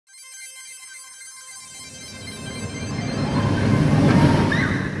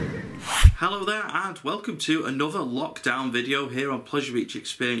Hello there and welcome to another lockdown video here on Pleasure Beach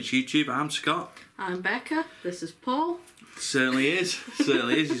Experience YouTube. I'm Scott. I'm Becca. This is Paul. Certainly is.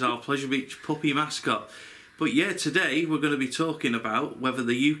 Certainly is. He's our Pleasure Beach puppy mascot. But yeah, today we're going to be talking about whether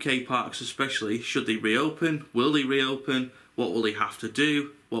the UK parks especially, should they reopen? Will they reopen? What will they have to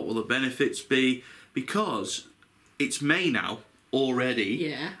do? What will the benefits be? Because it's May now already.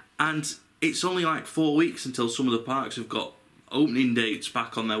 Yeah. And it's only like 4 weeks until some of the parks have got opening dates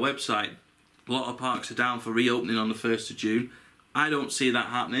back on their website. A lot of parks are down for reopening on the 1st of June. I don't see that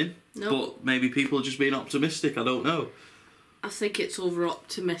happening, but maybe people are just being optimistic, I don't know. I think it's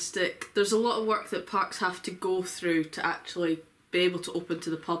over-optimistic. There's a lot of work that parks have to go through to actually be able to open to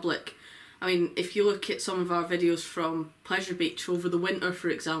the public. I mean, if you look at some of our videos from Pleasure Beach over the winter, for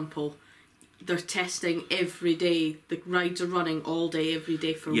example, they're testing every day. The rides are running all day, every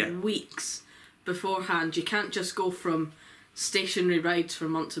day for weeks beforehand. You can't just go from stationary rides for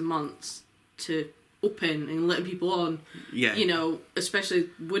months and months to open and letting people on. Yeah. You know, especially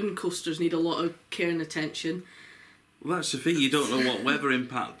wooden coasters need a lot of care and attention. Well, that's the thing, you don't know what weather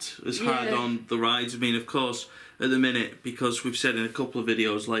impact has had on the rides. I mean, of course, at the minute, because we've said in a couple of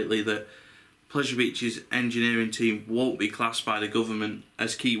videos lately that Pleasure Beach's engineering team won't be classed by the government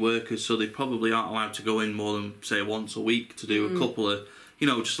as key workers, so they probably aren't allowed to go in more than, say, once a week to do a couple of, you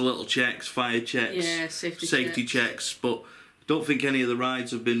know, just a little checks, fire checks, safety checks. But I don't think any of the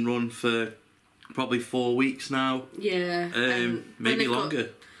rides have been run for probably 4 weeks now. Yeah. Maybe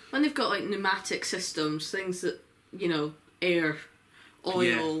longer. When they've got like pneumatic systems, things that, you know, air,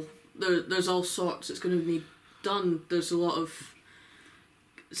 oil, there's all sorts that's going to need done. There's a lot of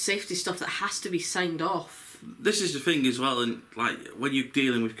safety stuff that has to be signed off. This is the thing as well, and like when you're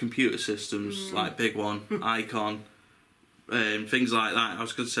dealing with computer systems like Big One, Icon, things like that. I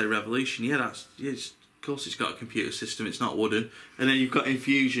was going to say Revolution. Yeah, of course it's got a computer system. It's not wooden. And then you've got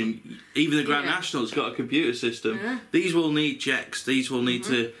Infusion. Even the Grand National's got a computer system. Yeah. These will need checks. These will need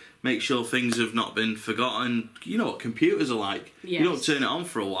to make sure things have not been forgotten. You know what computers are like. Yes. You don't turn it on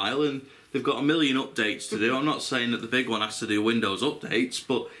for a while and they've got a million updates to do. I'm not saying that the big one has to do Windows updates,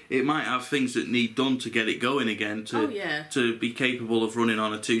 but it might have things that need done to get it going again to be capable of running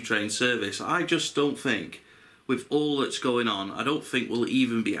on a two-train service. I just don't think, with all that's going on, I don't think we'll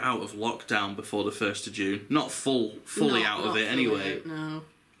even be out of lockdown before the 1st of June. Not fully out of it anyway. No.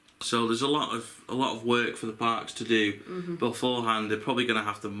 So there's a lot of work for the parks to do beforehand. They're probably going to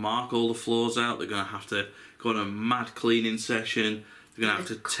have to mark all the floors out. They're going to have to go on a mad cleaning session. They're going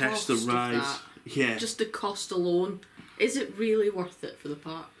to have to test the rides. Yeah. Just the cost alone. Is it really worth it for the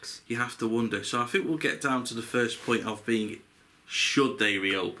parks? You have to wonder. So I think we'll get down to the first point of being, should they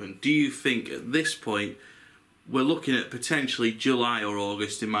reopen? Do you think at this point, we're looking at potentially July or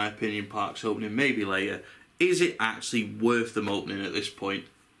August, in my opinion, parks opening, maybe later. Is it actually worth them opening at this point?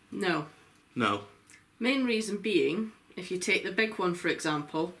 No. No. Main reason being, if you take the big one for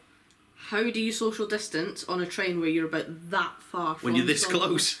example, how do you social distance on a train where you're about that far from when you're this someone?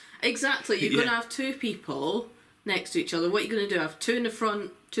 close? Exactly. You're going to have two people next to each other. What are you going to do? Have two in the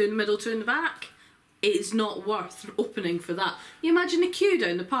front, two in the middle, two in the back? It's not worth opening for that. You imagine a queue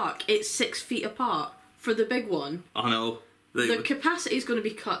down the park. It's 6 feet apart for the big one. I know. The capacity is going to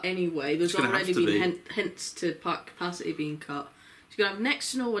be cut anyway. There's already been hints to park capacity being cut. So you're going to have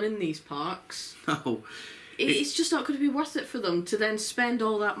next to no one in these parks. No. It's just not going to be worth it for them to then spend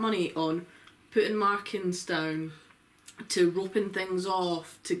all that money on putting markings down, to roping things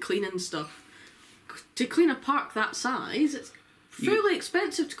off, to cleaning stuff. To clean a park that size, it's fairly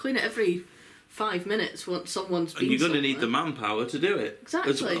expensive to clean it every 5 minutes once someone's been. And you're going to need the manpower to do it.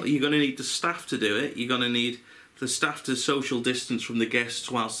 Exactly. As well. You're going to need the staff to do it. You're going to need the staff to social distance from the guests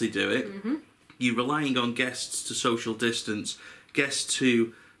whilst they do it. You're relying on guests to social distance. Guests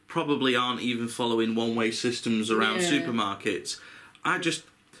who probably aren't even following one-way systems around supermarkets. I'd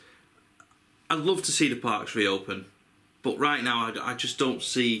love to see the parks reopen, but right now I just don't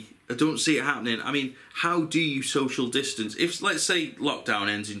see it happening. I mean, how do you social distance? If, let's say, lockdown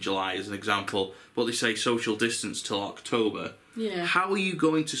ends in July as an example, but they say social distance till October, how are you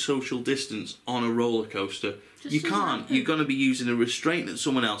going to social distance on a roller coaster? You can't. You're going to be using a restraint that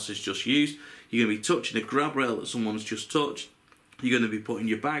someone else has just used. You're going to be touching a grab rail that someone's just touched. You're going to be putting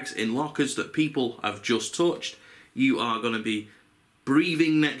your bags in lockers that people have just touched. You are going to be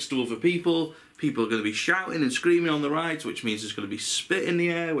breathing next to other people. People are going to be shouting and screaming on the rides, which means there's going to be spit in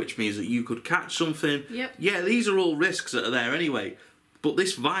the air, which means that you could catch something. Yep. Yeah, these are all risks that are there anyway. But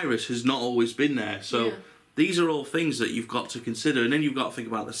this virus has not always been there. So these are all things that you've got to consider. And then you've got to think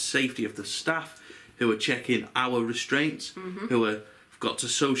about the safety of the staff who are checking our restraints, who have got to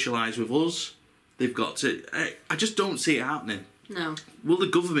socialise with us. They've got to... I just don't see it happening. No. Will the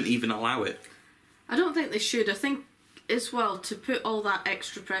government even allow it? I don't think they should. I think, as well, to put all that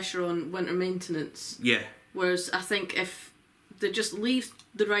extra pressure on winter maintenance. Yeah. Whereas I think if they just leave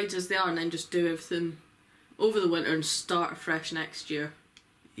the rides as they are and then just do everything over the winter and start afresh next year.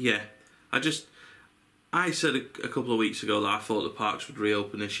 Yeah. I said a couple of weeks ago that I thought the parks would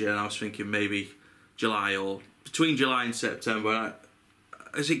reopen this year, and I was thinking maybe July or between July and September.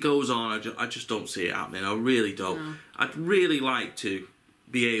 As it goes on, I just don't see it happening. I really don't. No. I'd really like to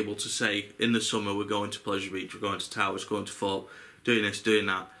be able to say in the summer we're going to Pleasure Beach, we're going to Towers, going to Thorpe, doing this, doing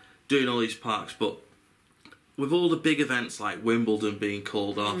that, doing all these parks. But with all the big events like Wimbledon being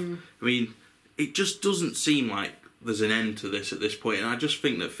called off, I mean, it just doesn't seem like there's an end to this at this point. And I just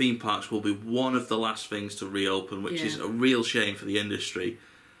think that theme parks will be one of the last things to reopen, which is a real shame for the industry.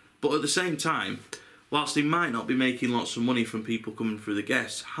 But at the same time, whilst they might not be making lots of money from people coming through the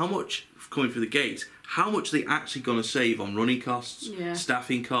guests, how much coming through the gates, how much are they actually going to save on running costs,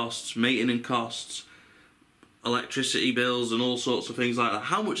 staffing costs, maintenance costs, electricity bills and all sorts of things like that?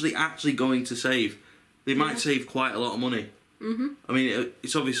 How much are they actually going to save? They might save quite a lot of money. I mean,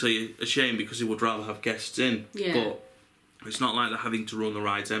 it's obviously a shame because they would rather have guests in, but it's not like they're having to run the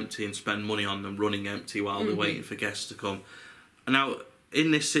rides empty and spend money on them running empty while they're waiting for guests to come. And now,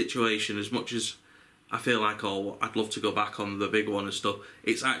 in this situation, as much as I feel like, oh, I'd love to go back on the big one and stuff,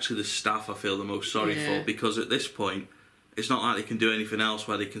 it's actually the staff I feel the most sorry for, because at this point, it's not like they can do anything else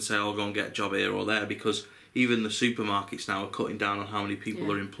where they can say, oh, go and get a job here or there, because even the supermarkets now are cutting down on how many people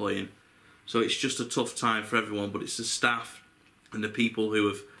they're employing. So it's just a tough time for everyone, but it's the staff and the people who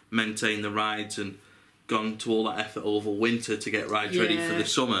have maintained the rides and gone to all that effort over winter to get rides ready for the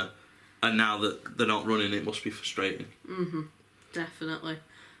summer, and now that they're not running, it must be frustrating. Definitely.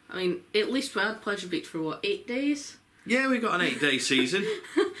 I mean, at least we had Pleasure Beach for, what, 8 days? Yeah, we got an 8-day season.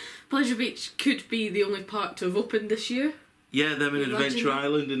 Pleasure Beach could be the only park to have opened this year. Yeah, them in Adventure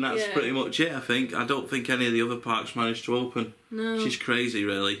Island, and that's pretty much it, I think. I don't think any of the other parks managed to open. No. Which is crazy,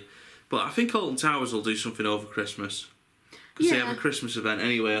 really. But I think Alton Towers will do something over Christmas. Because they have a Christmas event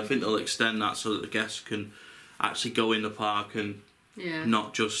anyway. I think they'll extend that so that the guests can actually go in the park and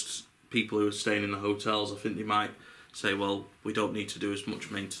not just people who are staying in the hotels. I think they might say, well, we don't need to do as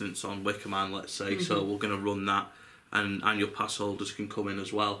much maintenance on Wicker Man, let's say, so we're going to run that, and annual pass holders can come in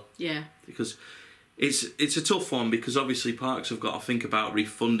as well. Yeah. Because it's a tough one, because obviously parks have got to think about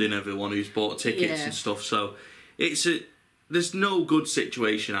refunding everyone who's bought tickets and stuff, so there's no good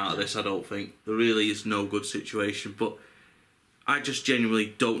situation out of this, I don't think. There really is no good situation, but I just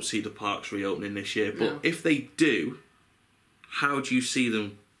genuinely don't see the parks reopening this year. But if they do, how do you see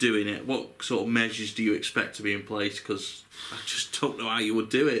them doing it? What sort of measures do you expect to be in place? Because I just don't know how you would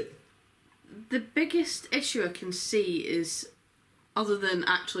do it. The biggest issue I can see is, other than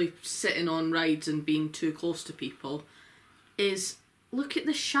actually sitting on rides and being too close to people, is look at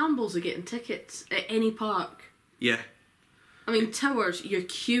the shambles of getting tickets at any park. Yeah. I mean, Towers, you're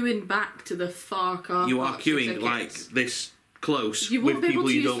queuing back to the far car. You are queuing like this close you won't with be able people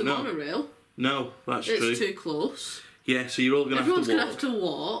to you use don't the know. monorail. No, that's true. It's too close. Yeah, so you're all going to have to walk. Everyone's going to have to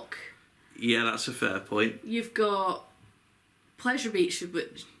walk. Yeah, that's a fair point. You've got Pleasure Beach,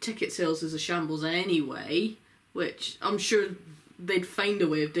 which ticket sales is a shambles anyway, which I'm sure they'd find a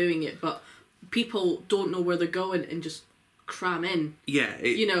way of doing it, but people don't know where they're going and just cram in. Yeah.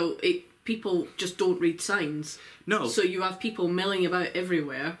 People just don't read signs. No. So you have people milling about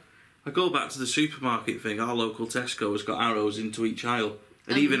everywhere. I go back to the supermarket thing. Our local Tesco has got arrows into each aisle.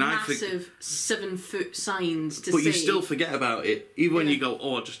 And even massive 7-foot signs to say... But you still forget about it. Even when you go,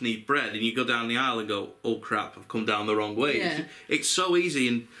 oh, I just need bread, and you go down the aisle and go, oh crap, I've come down the wrong way. Yeah. It's so easy,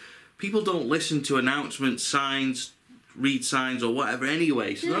 and people don't listen to announcements, signs, read signs or whatever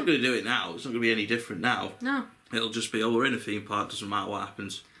anyway, so they're not going to do it now. It's not going to be any different now. No. It'll just be, oh, we're in a theme park, doesn't matter what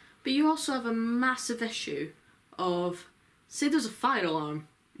happens. But you also have a massive issue of, say there's a fire alarm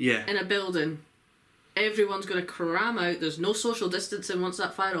in a building. Everyone's going to cram out. There's no social distancing once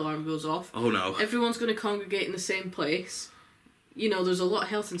that fire alarm goes off. Oh no. Everyone's going to congregate in the same place. You know, there's a lot of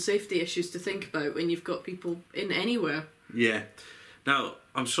health and safety issues to think about when you've got people in anywhere. Yeah. Now,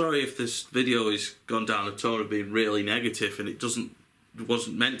 I'm sorry if this video has gone down a tone of being really negative, and it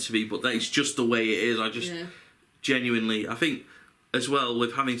wasn't meant to be, but that's just the way it is. I just genuinely, I think, as well,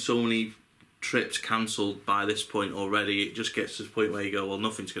 with having so many trips cancelled by this point already, it just gets to the point where you go, well,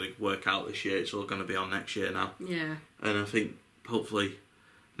 nothing's going to work out this year, it's all going to be on next year now. Yeah. And I think hopefully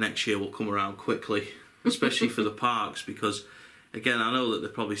next year will come around quickly, especially for the parks, because again, I know that they're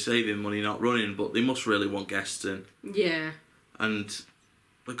probably saving money not running, but they must really want guests in. Yeah. And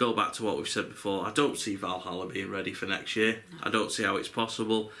we go back to what we've said before, I don't see Valhalla being ready for next year. I don't see how it's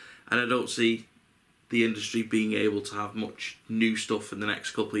possible, and I don't see the industry being able to have much new stuff in the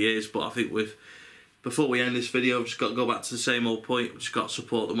next couple of years. But I think before we end this video, we've just got to go back to the same old point. We've just got to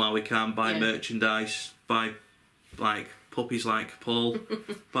support them while we can, buy merchandise, buy like puppies like Paul,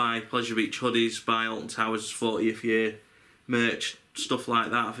 buy Pleasure Beach hoodies, buy Alton Towers 40th year merch, stuff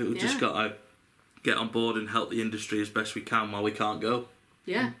like that. I think we've just got to get on board and help the industry as best we can while we can't go.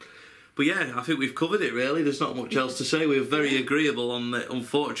 Yeah. But yeah, I think we've covered it really. There's not much else to say. We're very agreeable on that.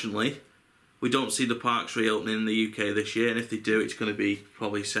 Unfortunately, we don't see the parks reopening in the UK this year, and if they do, it's going to be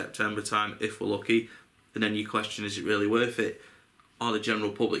probably September time if we're lucky. And then you question, is it really worth it? Are the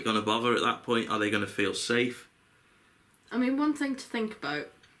general public going to bother at that point? Are they going to feel safe? I mean, one thing to think about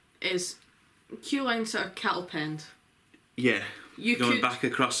is queue lines are cattle penned. Yeah, going back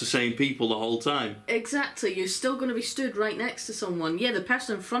across the same people the whole time. Exactly, you're still going to be stood right next to someone. Yeah, the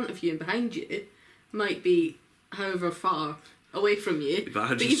person in front of you and behind you might be however far away from you,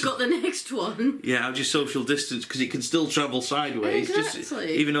 but you've got the next one. Yeah, how'd you social distance? Because it can still travel sideways. Exactly. Just,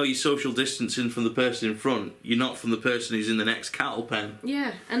 even though you're social distancing from the person in front, you're not from the person who's in the next cattle pen.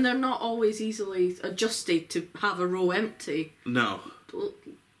 Yeah, and they're not always easily adjusted to have a row empty. No.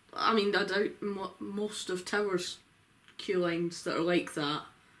 I mean, I doubt most of Towers queue lines that are like that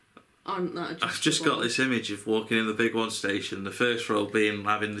aren't that adjustable. I've just got this image of walking in the Big One station, the first row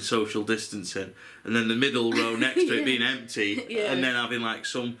having the social distancing, and then the middle row next to it being empty, and then having like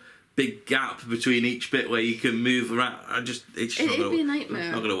some big gap between each bit where you can move around. It'd be a nightmare.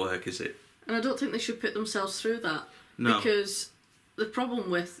 It's not going to work, is it? And I don't think they should put themselves through that. No. Because the problem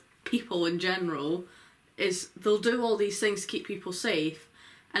with people in general is they'll do all these things to keep people safe,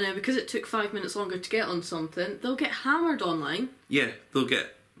 and then because it took 5 minutes longer to get on something, they'll get hammered online. Yeah, they'll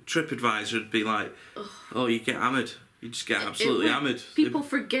get TripAdvisor would be like, oh, you get hammered. You just get absolutely hammered. People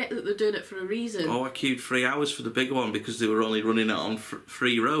forget that they're doing it for a reason. Oh, I queued 3 hours for the big one because they were only running it on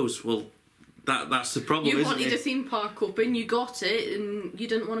 3 rows. Well, that's the problem, isn't it? You wanted a theme park open, you got it, and you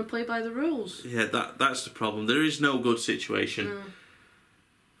didn't want to play by the rules. Yeah, that's the problem. There is no good situation. No.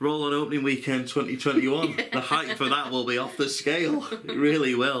 Roll on opening weekend 2021. The hype for that will be off the scale. It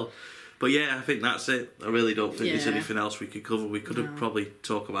really will. But yeah, I think that's it. I really don't think there's anything else we could cover. We could have probably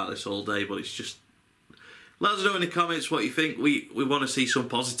talked about this all day, but it's just... Let us know in the comments what you think. We want to see some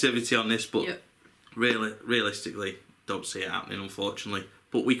positivity on this, but realistically, don't see it happening, unfortunately.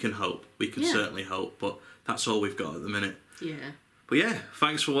 But we can hope. We can certainly hope, but that's all we've got at the minute. Yeah. But yeah,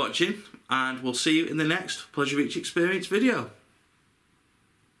 thanks for watching, and we'll see you in the next Pleasure Beach Experience video.